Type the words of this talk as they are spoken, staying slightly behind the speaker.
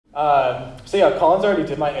So yeah, Colin's already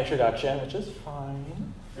did my introduction, which is fine.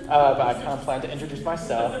 But I kind of plan to introduce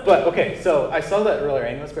myself. But okay, so I saw that earlier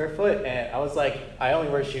Amy was barefoot, and I was like, I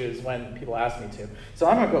only wear shoes when people ask me to. So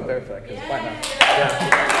I'm gonna go barefoot, because why not?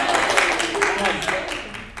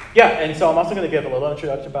 Yeah, and so I'm also gonna give a little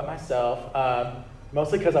introduction about myself,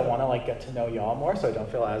 mostly because I wanna like get to know y'all more so I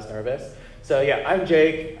don't feel as nervous. So yeah, I'm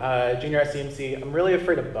Jake, junior at CMC. I'm really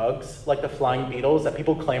afraid of bugs, like the flying beetles that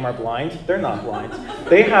people claim are blind. They're not blind.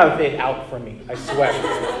 They have it out for me, I swear.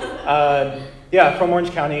 Yeah, from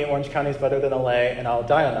Orange County. Orange County is better than LA, and I'll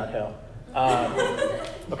die on that hill.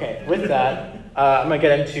 Okay, with that, I'm gonna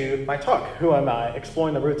get into my talk. Who am I?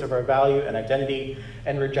 Exploring the roots of our value and identity,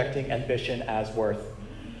 and rejecting ambition as worth.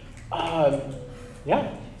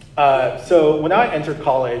 So when I entered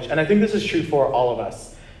college, and I think this is true for all of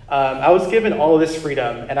us, I was given all of this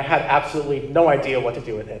freedom, and I had absolutely no idea what to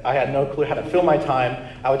do with it. I had no clue how to fill my time.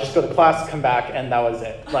 I would just go to class, come back, and that was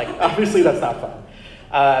it. Like, obviously that's not fun.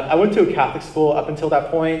 I went to a Catholic school up until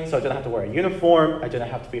that point, so I didn't have to wear a uniform. I didn't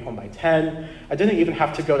have to be home by 10. I didn't even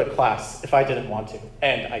have to go to class if I didn't want to,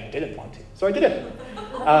 and I didn't want to, so I didn't.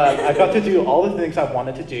 I got to do all the things I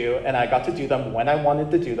wanted to do, and I got to do them when I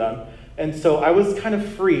wanted to do them. And so I was kind of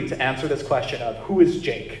free to answer this question of who is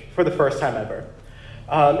Jake for the first time ever.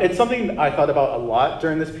 It's something I thought about a lot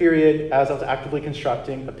during this period as I was actively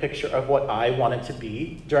constructing a picture of what I wanted to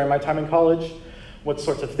be during my time in college, what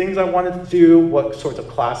sorts of things I wanted to do, what sorts of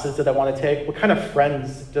classes did I want to take, what kind of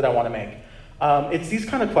friends did I want to make. It's these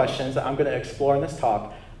kind of questions that I'm going to explore in this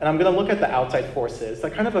talk, and I'm going to look at the outside forces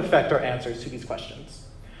that kind of affect our answers to these questions.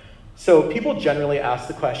 So people generally ask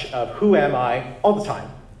the question of who am I all the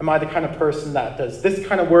time? Am I the kind of person that does this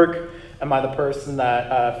kind of work? Am I the person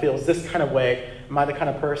that feels this kind of way? Am I the kind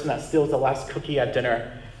of person that steals the last cookie at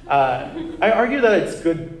dinner? I argue that it's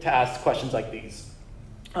good to ask questions like these.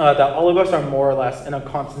 That all of us are more or less in a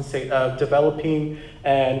constant state of developing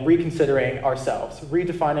and reconsidering ourselves,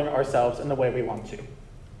 redefining ourselves in the way we want to.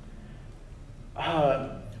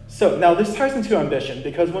 So now this ties into ambition,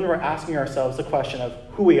 because when we're asking ourselves the question of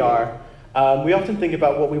who we are, we often think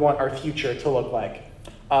about what we want our future to look like.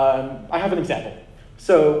 I have an example.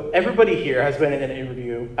 So everybody here has been in an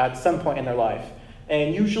interview at some point in their life,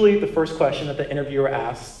 and usually the first question that the interviewer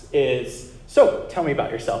asks is, so tell me about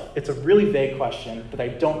yourself. It's a really vague question that I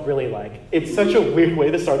don't really like. It's such a weird way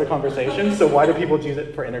to start a conversation, so why do people use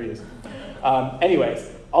it for interviews? Anyways,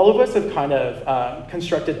 all of us have kind of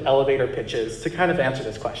constructed elevator pitches to kind of answer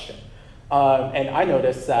this question. And I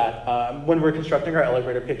noticed that when we're constructing our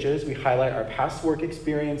elevator pitches, we highlight our past work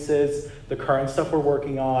experiences, the current stuff we're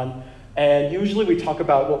working on, and usually we talk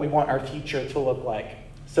about what we want our future to look like.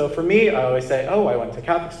 So for me, I always say, oh, I went to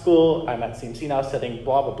Catholic school, I'm at CMC now studying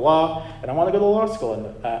blah, blah, blah, and I want to go to law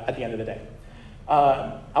school at the end of the day.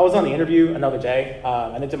 I was on the interview another day,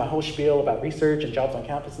 and I did my whole spiel about research and jobs on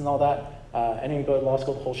campus and all that. I didn't go to law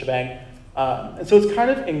school, the whole shebang. And so it's kind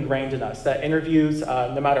of ingrained in us that interviews,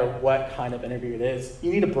 no matter what kind of interview it is,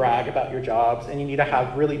 you need to brag about your jobs, and you need to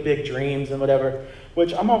have really big dreams and whatever,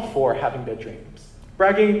 which I'm all for having big dreams.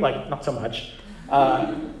 Bragging, like, not so much.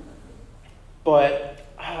 But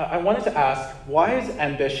I wanted to ask, why is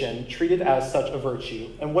ambition treated as such a virtue?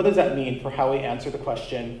 And what does that mean for how we answer the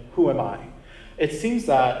question, who am I? It seems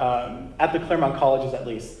that, at the Claremont colleges at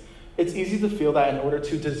least, it's easy to feel that in order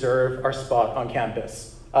to deserve our spot on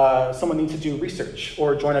campus, someone needs to do research,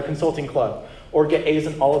 or join a consulting club, or get A's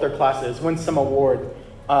in all of their classes, win some award,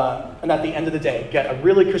 and at the end of the day, get a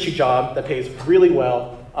really cushy job that pays really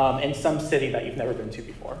well in some city that you've never been to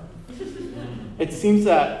before. It seems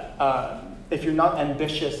that if you're not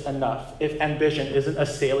ambitious enough, if ambition isn't a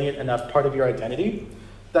salient enough part of your identity,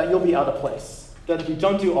 that you'll be out of place. That if you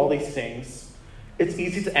don't do all these things, it's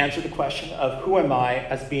easy to answer the question of who am I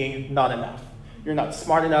as being not enough. You're not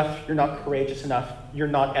smart enough, you're not courageous enough, you're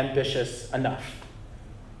not ambitious enough.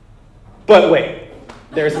 But wait,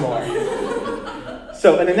 there's more.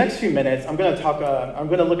 So in the next few minutes, I'm going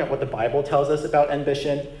to look at what the Bible tells us about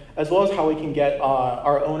ambition, as well as how we can get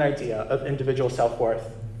our own idea of individual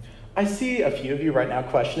self-worth. I see a few of you right now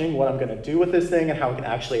questioning what I'm going to do with this thing and how we can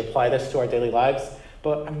actually apply this to our daily lives,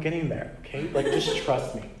 but I'm getting there, okay? Like, just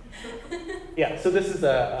trust me. Yeah, so this is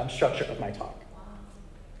the structure of my talk.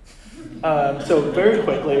 So very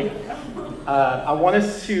quickly, I want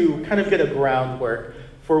us to kind of get a groundwork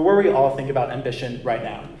for where we all think about ambition right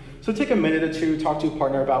now. So take a minute or two, talk to a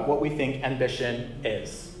partner about what we think ambition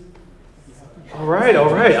is. All right,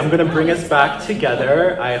 I'm gonna bring us back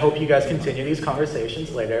together. I hope you guys continue these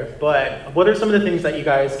conversations later, but what are some of the things that you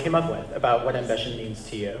guys came up with about what ambition means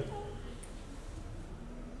to you?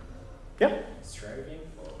 Yeah? Striving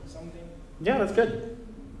for something. Yeah, that's good.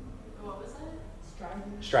 What was it?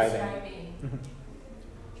 Striving Striving.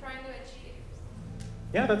 Trying to achieve.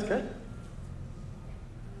 Yeah, that's good.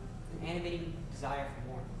 An animating desire for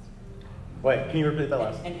more. Wait, can you repeat that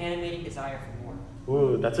last? An animating desire for more.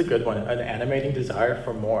 Ooh, that's a good one. An animating desire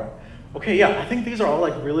for more. Okay, yeah, I think these are all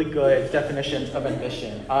like really good definitions of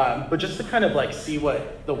ambition. But just to kind of like see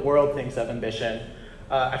what the world thinks of ambition,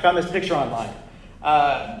 I found this picture online.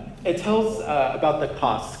 It tells about the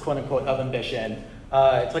costs, quote unquote, of ambition.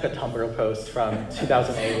 It's like a Tumblr post from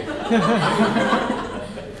 2008.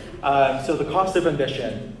 So the cost of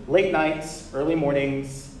ambition: late nights, early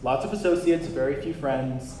mornings, lots of associates, very few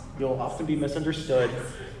friends. You'll often be misunderstood.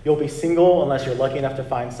 You'll be single unless you're lucky enough to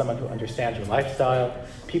find someone who understands your lifestyle.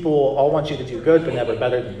 People will all want you to do good, but never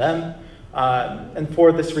better than them. And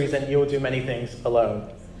for this reason, you will do many things alone.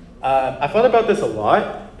 I thought about this a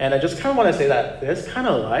lot, and I just kind of want to say that this kind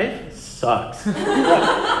of life sucks.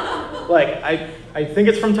 I think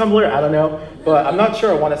it's from Tumblr, I don't know, but I'm not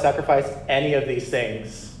sure I want to sacrifice any of these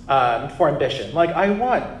things for ambition. Like, I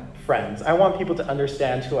want friends. I want people to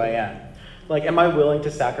understand who I am. Like, am I willing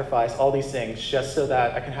to sacrifice all these things just so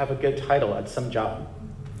that I can have a good title at some job?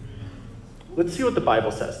 Let's see what the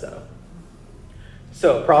Bible says, though.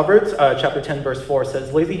 So, Proverbs chapter 10, verse 4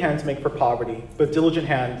 says, "Lazy hands make for poverty, but diligent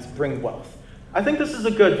hands bring wealth." I think this is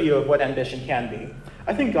a good view of what ambition can be.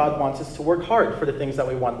 I think God wants us to work hard for the things that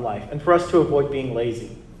we want in life, and for us to avoid being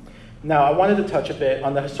lazy. Now, I wanted to touch a bit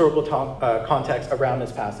on the historical context around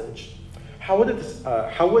this passage. How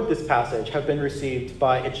would this passage have been received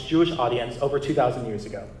by its Jewish audience over 2,000 years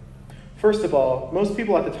ago? First of all, most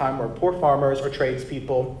people at the time were poor farmers or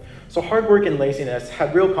tradespeople, so hard work and laziness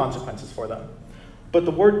had real consequences for them. But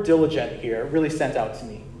the word diligent here really stands out to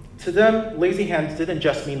me. To them, lazy hands didn't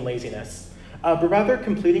just mean laziness, but rather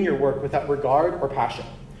completing your work without regard or passion.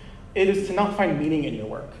 It is to not find meaning in your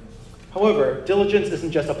work. However, diligence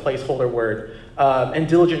isn't just a placeholder word, and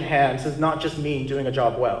diligent hands does not just mean doing a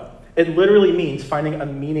job well. It literally means finding a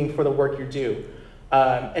meaning for the work you do,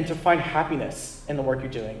 and to find happiness in the work you're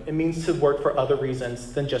doing. It means to work for other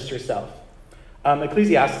reasons than just yourself.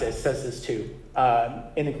 Ecclesiastes says this too.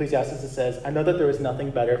 In Ecclesiastes it says, "I know that there is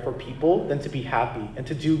nothing better for people than to be happy and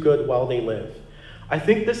to do good while they live." I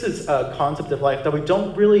think this is a concept of life that we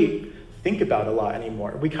don't really think about a lot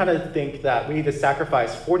anymore. We kind of think that we need to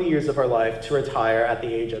sacrifice 40 years of our life to retire at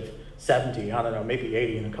the age of 70, I don't know, maybe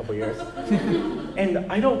 80 in a couple years. And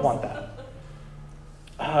I don't want that.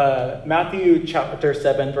 Matthew chapter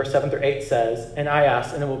 7, verse 7 through 8 says, "And I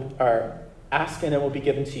ask, and it will be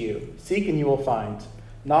given to you. Seek, and you will find.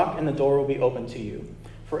 Knock, and the door will be opened to you.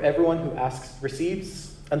 For everyone who asks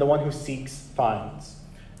receives, and the one who seeks finds.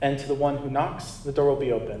 And to the one who knocks, the door will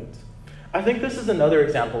be opened." I think this is another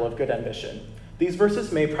example of good ambition. These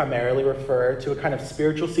verses may primarily refer to a kind of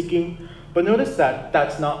spiritual seeking, but notice that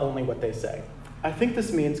that's not only what they say. I think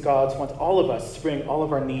this means God wants all of us to bring all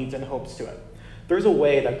of our needs and hopes to Him. There's a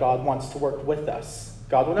way that God wants to work with us.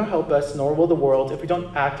 God will not help us, nor will the world, if we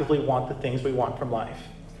don't actively want the things we want from life.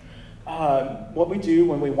 What do we do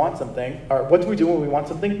when we want something?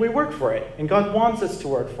 We work for it, and God wants us to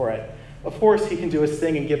work for it. Of course, He can do His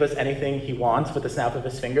thing and give us anything He wants with the snap of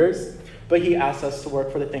His fingers, but He asks us to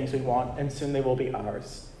work for the things we want, and soon they will be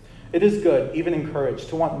ours. It is good, even encouraged,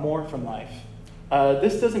 to want more from life.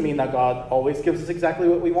 This doesn't mean that God always gives us exactly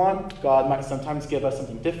what we want. God might sometimes give us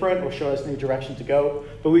something different or show us a new direction to go,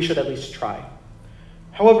 but we should at least try.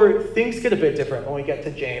 However, things get a bit different when we get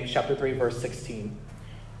to James chapter 3, verse 16.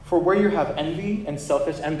 "For where you have envy and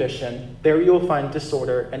selfish ambition, there you will find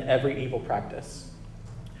disorder and every evil practice."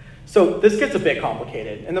 So this gets a bit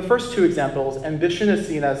complicated. In the first two examples, ambition is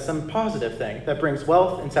seen as some positive thing that brings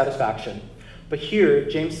wealth and satisfaction. But here,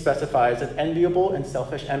 James specifies an enviable and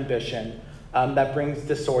selfish ambition that brings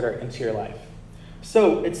disorder into your life.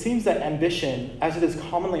 So it seems that ambition, as it is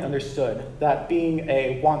commonly understood, that being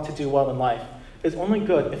a want to do well in life, is only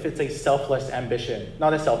good if it's a selfless ambition,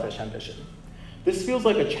 not a selfish ambition. This feels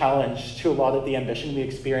like a challenge to a lot of the ambition we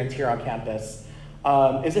experience here on campus.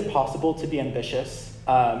 Is it possible to be ambitious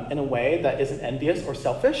in a way that isn't envious or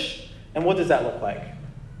selfish? And what does that look like?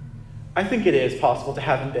 I think it is possible to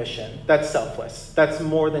have ambition that's selfless, that's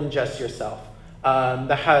more than just yourself,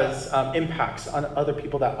 that has impacts on other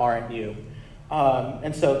people that aren't you.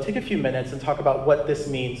 And so take a few minutes and talk about what this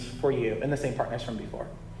means for you in the same partners from before.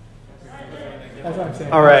 That's what I'm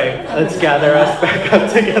saying. All right, let's gather us back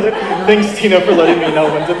up together. Thanks, Tina, for letting me know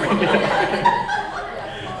when to bring it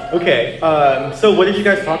up. Okay, so what did you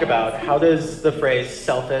guys talk about? How does the phrase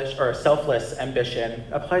selfish or selfless ambition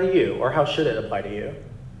apply to you, or how should it apply to you?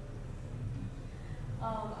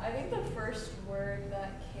 I think the first word that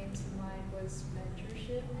came to mind was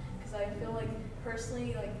mentorship, because I feel like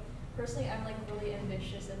personally personally, I'm like really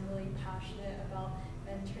ambitious and really passionate about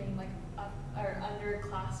mentoring like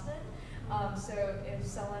underclassmen. So if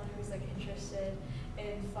someone who's like interested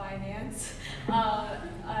in finance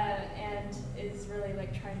and is really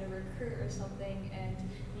like trying to recruit or something and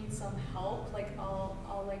needs some help, like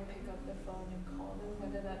I'll like pick up the phone and call them,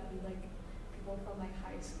 whether that be like people from like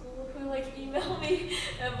high school who like email me,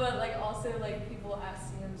 but like also like people at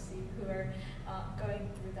CMC who are going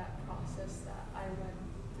through that process that I went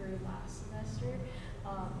through last semester.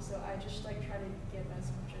 So I just like try to give as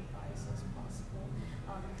much advice as possible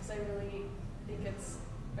because I really think it's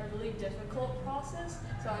a really difficult process.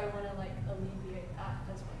 So I want to like alleviate that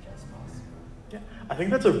as much as possible. Yeah, I think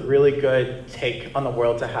that's a really good take on the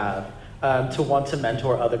world to have. To want to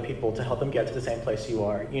mentor other people to help them get to the same place you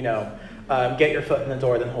are. You know, get your foot in the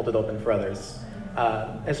door, then hold it open for others.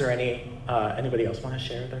 Is there anybody else want to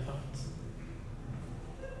share their thoughts?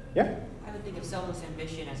 Yeah? I would think of selfless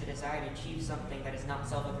ambition as a desire to achieve something that is not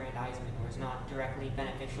self-aggrandizement or is not directly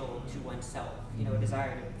beneficial to oneself. You know, a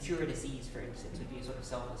desire to cure a disease, for instance, would be a sort of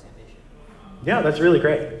selfless ambition. Yeah, that's really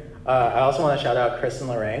great. I also want to shout out Chris and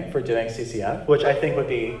Lorraine for doing CCF, which I think would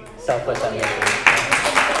be selfless ambition.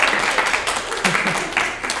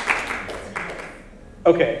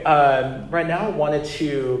 Okay, right now I wanted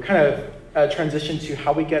to kind of transition to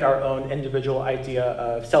how we get our own individual idea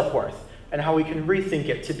of self-worth and how we can rethink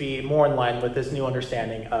it to be more in line with this new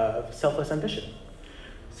understanding of selfless ambition.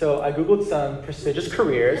 So I Googled some prestigious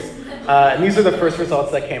careers, and these are the first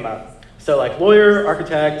results that came up. So like lawyer,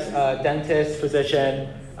 architect, dentist, physician,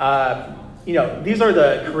 you know, these are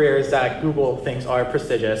the careers that Google thinks are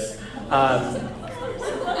prestigious.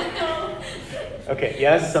 Okay,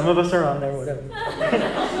 yes, some of us are on there, whatever.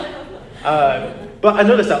 But I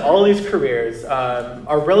noticed that all these careers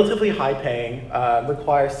are relatively high-paying,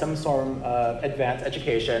 require some sort of advanced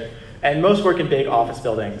education, and most work in big office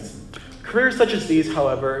buildings. Careers such as these,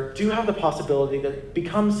 however, do have the possibility to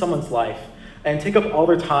become someone's life and take up all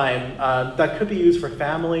their time that could be used for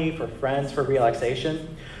family, for friends, for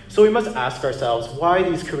relaxation. So we must ask ourselves why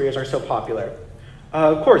these careers are so popular.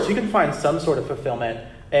 Of course, you can find some sort of fulfillment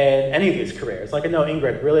in any of these careers. Like I know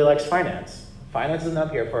Ingrid really likes finance. Finance isn't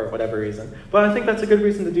up here for whatever reason, but I think that's a good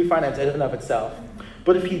reason to do finance in and of itself.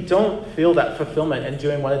 But if you don't feel that fulfillment in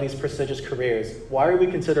doing one of these prestigious careers, why are we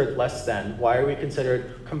considered less than? Why are we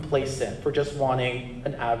considered complacent for just wanting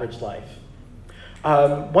an average life?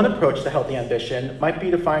 One approach to healthy ambition might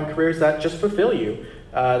be to find careers that just fulfill you,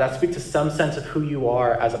 that speak to some sense of who you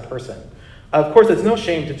are as a person. Of course, it's no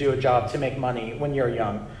shame to do a job to make money when you're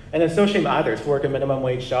young, and it's no shame either to work a minimum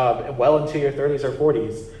wage job well into your 30s or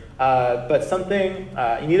 40s.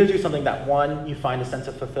 But you need to do something that, one, you find a sense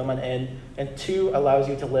of fulfillment in, and two, allows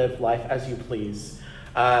you to live life as you please.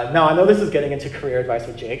 Now, I know this is getting into career advice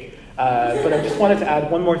with Jake, but I just wanted to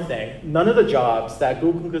add one more thing. None of the jobs that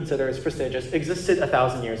Google considers prestigious existed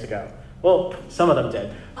 1,000 years ago. Well, some of them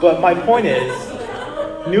did. But my point is,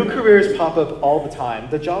 new careers pop up all the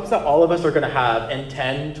time. The jobs that all of us are going to have in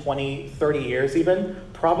 10, 20, 30 years even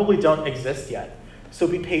probably don't exist yet. So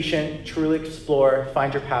be patient, truly explore,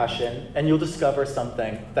 find your passion, and you'll discover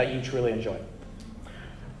something that you truly enjoy.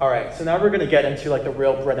 All right, so now we're going to get into like the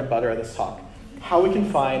real bread and butter of this talk. How we can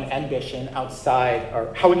find ambition outside,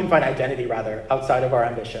 or how we can find identity rather, outside of our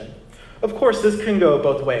ambition. Of course, this can go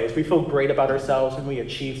both ways. We feel great about ourselves when we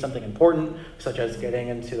achieve something important, such as getting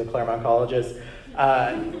into the Claremont colleges.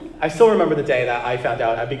 I still remember the day that I found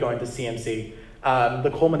out I'd be going to CMC,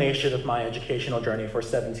 the culmination of my educational journey for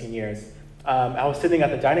 17 years. I was sitting at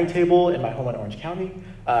the dining table in my home in Orange County,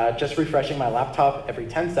 just refreshing my laptop every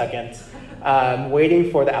 10 seconds,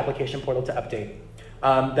 waiting for the application portal to update.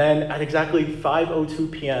 Then at exactly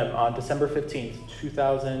 5:02 p.m. on December 15th,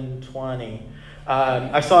 2020,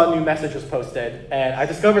 I saw a new message was posted, and I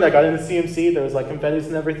discovered I got into CMC. There was like confettis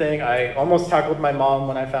and everything. I almost tackled my mom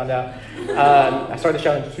when I found out. I started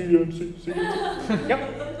shouting, CMC. Yep.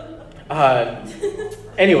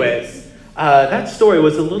 Anyways, that story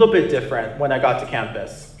was a little bit different when I got to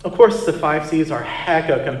campus. Of course, the 5 Cs are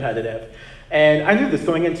hecka competitive. And I knew this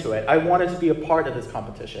going into it. I wanted to be a part of this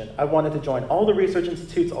competition. I wanted to join all the research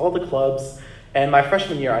institutes, all the clubs. And my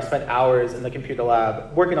freshman year, I spent hours in the computer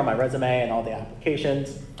lab working on my resume and all the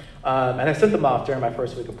applications. And I sent them off during my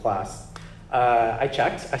first week of class. I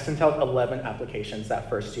checked. I sent out 11 applications that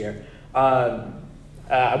first year.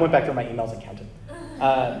 I went back through my emails and counted.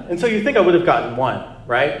 And so you think I would have gotten one,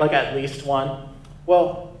 right? Like at least one?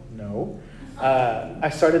 Well, no. I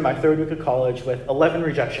started my 3rd week of college with 11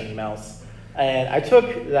 rejection emails. And I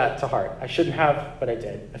took that to heart. I shouldn't have, but I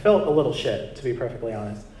did. I felt a little shit, to be perfectly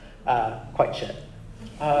honest. Quite shit.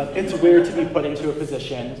 It's weird to be put into a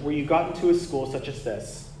position where you got into a school such as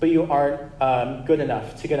this, but you aren't good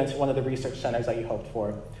enough to get into one of the research centers that you hoped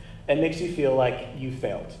for. It makes you feel like you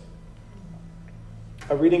failed.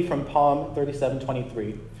 A reading from Psalm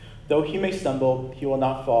 37:23. Though he may stumble, he will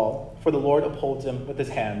not fall, for the Lord upholds him with his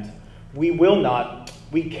hand. We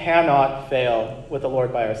cannot fail with the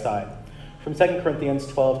Lord by our side. From 2 Corinthians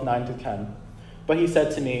 12:9-10. But he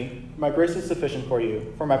said to me, my grace is sufficient for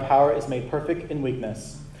you, for my power is made perfect in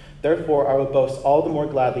weakness. Therefore I will boast all the more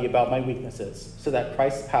gladly about my weaknesses, so that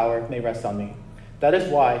Christ's power may rest on me. That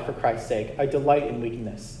is why, for Christ's sake, I delight in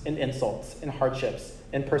weakness, in insults, in hardships,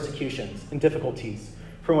 in persecutions, in difficulties.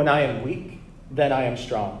 For when I am weak, then I am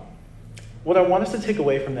strong. What I want us to take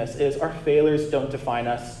away from this is our failures don't define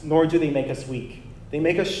us, nor do they make us weak. They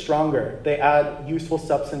make us stronger. They add useful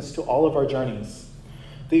substance to all of our journeys.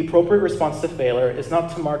 The appropriate response to failure is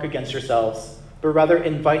not to mark against yourselves, but rather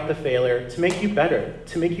invite the failure to make you better,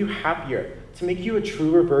 to make you happier, to make you a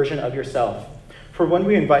truer version of yourself. For when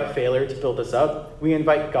we invite failure to build us up, we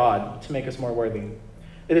invite God to make us more worthy.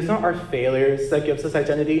 It is not our failures that gives us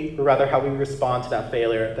identity, but rather how we respond to that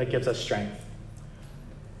failure that gives us strength.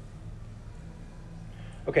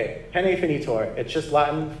 Okay, pene finitor. It's just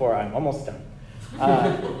Latin for I'm almost done.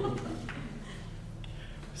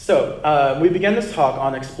 So we began this talk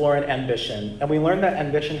on exploring ambition, and we learned that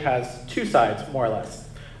ambition has two sides, more or less.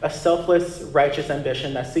 A selfless, righteous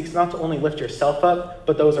ambition that seeks not to only lift yourself up,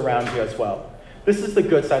 but those around you as well. This is the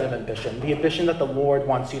good side of ambition, the ambition that the Lord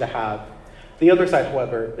wants you to have. The other side,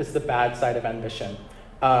 however, is the bad side of ambition,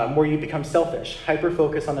 where you become selfish,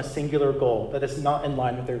 hyper-focused on a singular goal that is not in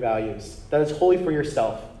line with your values, that is wholly for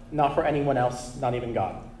yourself, not for anyone else, not even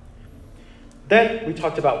God. Then we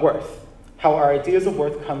talked about worth, how our ideas of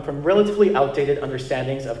worth come from relatively outdated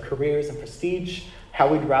understandings of careers and prestige, how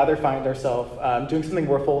we'd rather find ourselves doing something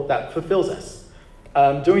worthwhile that fulfills us.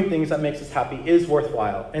 Doing things that makes us happy is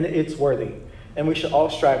worthwhile, and it's worthy. And we should all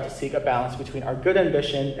strive to seek a balance between our good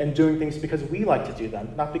ambition and doing things because we like to do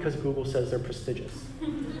them, not because Google says they're prestigious.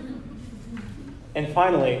 And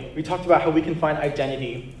finally, we talked about how we can find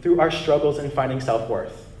identity through our struggles in finding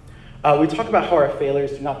self-worth. We talked about how our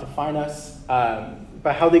failures do not define us,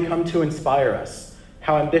 but how they come to inspire us,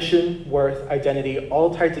 how ambition, worth, identity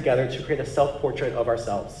all tie together to create a self-portrait of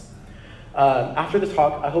ourselves. After the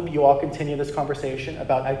talk, I hope you all continue this conversation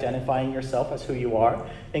about identifying yourself as who you are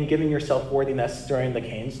and giving yourself worthiness during the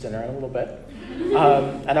Canes dinner in a little bit.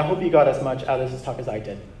 And I hope you got as much out of this talk as I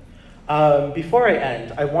did. Before I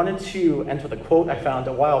end, I wanted to end with a quote I found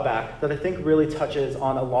a while back that I think really touches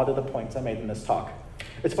on a lot of the points I made in this talk.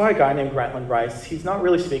 It's by a guy named Grantland Rice. He's not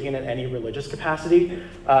really speaking in any religious capacity,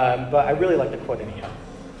 but I really like the quote anyhow.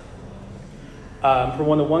 For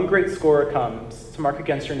when the one great scorer comes to mark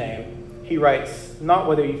against your name, he writes, not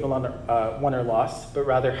whether you've won or lost, but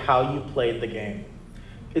rather how you played the game.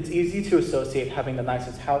 It's easy to associate having the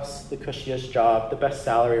nicest house, the cushiest job, the best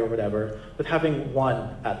salary or whatever, with having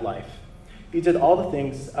won at life. You did all the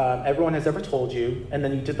things everyone has ever told you, and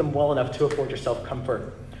then you did them well enough to afford yourself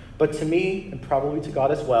comfort. But to me, and probably to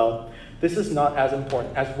God as well, this is not as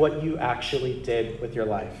important as what you actually did with your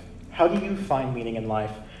life. How do you find meaning in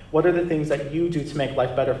life? What are the things that you do to make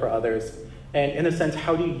life better for others? And in a sense,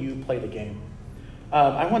 how do you play the game?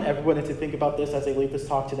 I want everyone to think about this as they leave this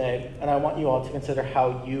talk today, and I want you all to consider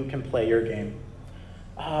how you can play your game.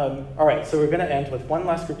 All right, so we're going to end with one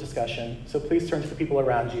last group discussion, so please turn to the people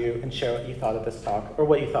around you and share what you thought of this talk, or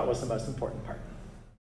what you thought was the most important part.